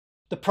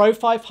The Pro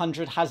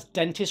 500 has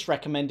dentist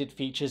recommended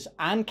features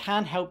and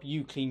can help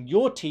you clean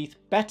your teeth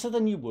better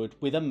than you would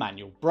with a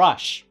manual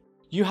brush.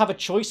 You have a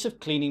choice of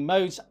cleaning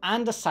modes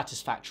and a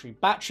satisfactory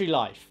battery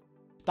life.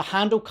 The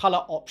handle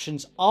colour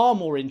options are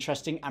more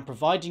interesting, and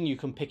providing you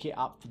can pick it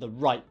up for the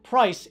right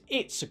price,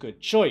 it's a good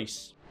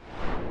choice.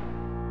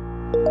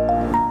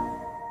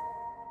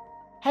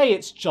 Hey,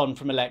 it's John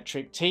from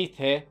electricteeth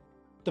here.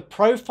 The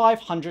Pro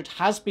 500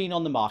 has been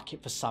on the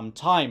market for some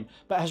time,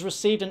 but has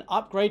received an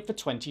upgrade for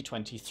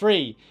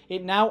 2023.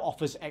 It now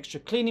offers extra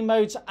cleaning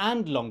modes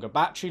and longer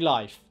battery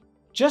life.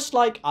 Just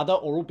like other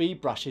Oral-B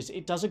brushes,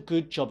 it does a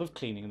good job of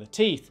cleaning the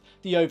teeth.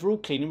 The overall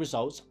cleaning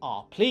results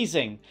are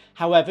pleasing.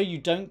 However, you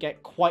don't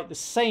get quite the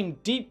same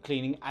deep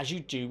cleaning as you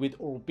do with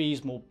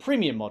Oral-B's more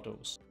premium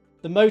models.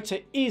 The motor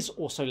is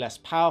also less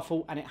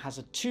powerful, and it has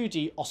a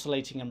 2D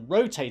oscillating and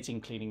rotating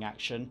cleaning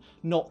action,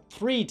 not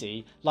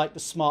 3D like the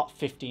Smart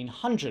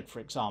 1500 for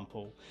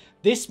example.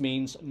 This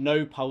means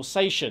no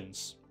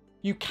pulsations.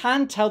 You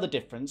can tell the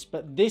difference,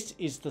 but this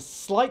is the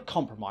slight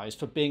compromise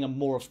for being a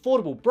more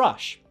affordable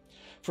brush.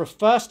 For a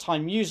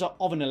first-time user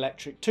of an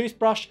electric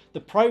toothbrush, the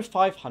Pro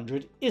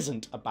 500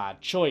 isn't a bad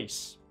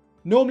choice.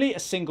 Normally a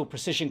single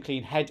precision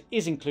clean head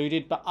is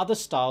included, but other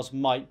styles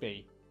might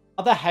be.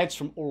 Other heads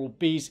from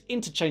Oral-B's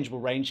interchangeable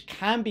range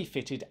can be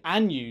fitted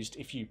and used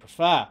if you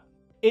prefer.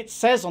 It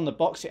says on the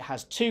box it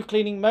has 2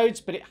 cleaning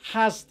modes, but it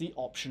has the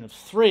option of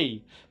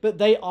 3, but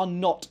they are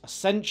not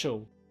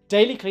essential.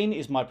 Daily Clean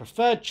is my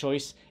preferred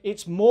choice.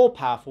 It's more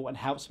powerful and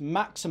helps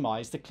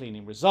maximise the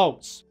cleaning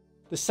results.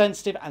 The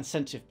Sensitive and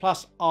Sensitive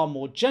Plus are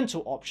more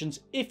gentle options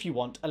if you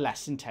want a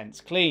less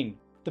intense clean.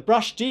 The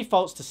brush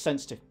defaults to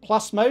Sensitive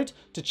Plus mode.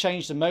 To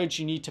change the modes,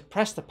 you need to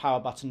press the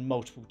power button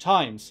multiple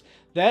times.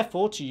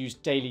 Therefore, to use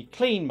Daily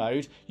Clean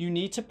mode, you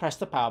need to press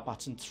the power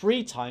button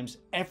 3 times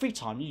every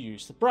time you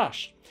use the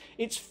brush.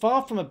 It's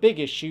far from a big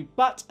issue,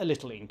 but a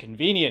little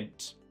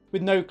inconvenient.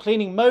 With no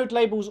cleaning mode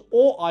labels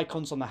or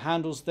icons on the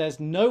handles, there's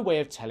no way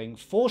of telling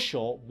for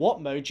sure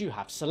what mode you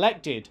have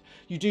selected.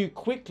 You do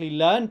quickly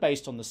learn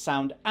based on the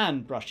sound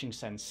and brushing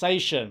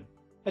sensation.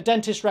 A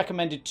dentist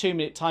recommended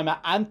 2-minute timer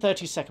and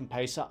 30-second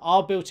pacer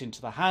are built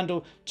into the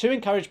handle to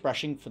encourage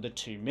brushing for the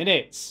 2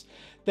 minutes.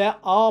 There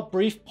are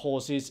brief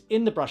pauses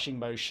in the brushing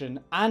motion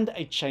and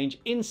a change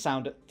in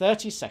sound at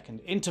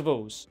 30-second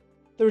intervals.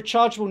 The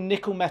rechargeable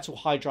nickel metal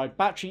hydride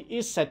battery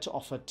is said to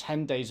offer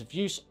 10 days of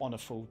use on a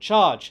full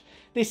charge.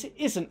 This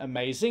isn't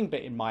amazing,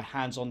 but in my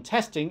hands-on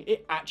testing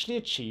it actually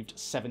achieved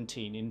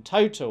 17 in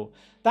total.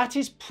 That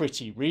is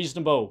pretty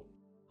reasonable.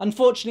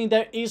 Unfortunately,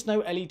 there is no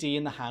LED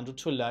in the handle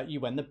to alert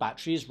you when the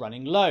battery is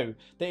running low.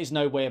 There is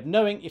no way of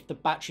knowing if the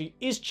battery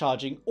is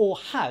charging or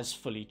has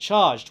fully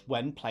charged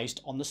when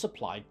placed on the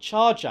supplied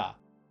charger.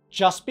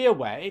 Just be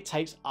aware it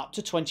takes up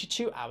to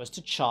 22 hours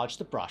to charge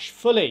the brush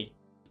fully.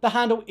 The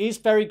handle is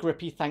very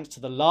grippy thanks to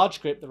the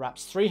large grip that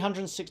wraps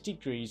 360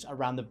 degrees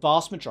around the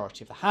vast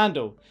majority of the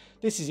handle.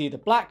 This is either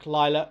black,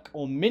 lilac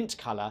or mint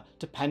colour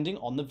depending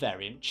on the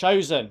variant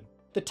chosen.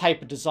 The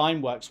tapered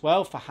design works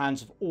well for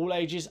hands of all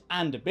ages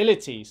and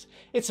abilities.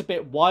 It's a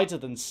bit wider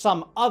than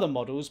some other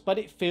models, but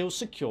it feels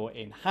secure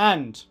in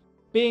hand.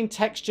 Being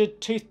textured,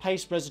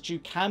 toothpaste residue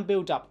can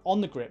build up on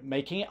the grip,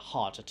 making it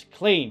harder to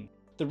clean.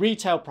 The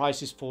retail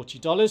price is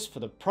 $40 for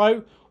the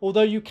Pro,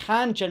 although you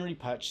can generally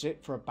purchase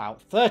it for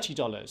about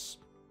 $30.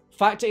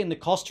 Factor in the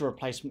cost of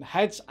replacement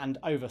heads, and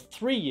over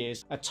 3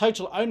 years, a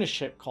total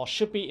ownership cost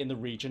should be in the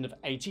region of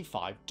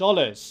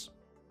 $85.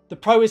 The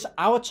Pro is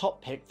our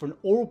top pick for an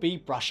Oral-B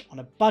brush on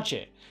a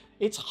budget.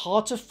 It's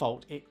hard to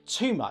fault it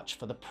too much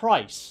for the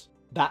price.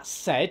 That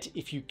said,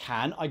 if you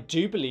can, I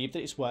do believe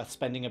that it's worth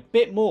spending a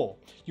bit more.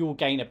 You will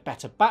gain a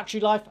better battery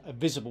life, a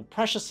visible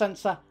pressure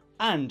sensor,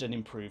 and an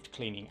improved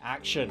cleaning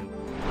action.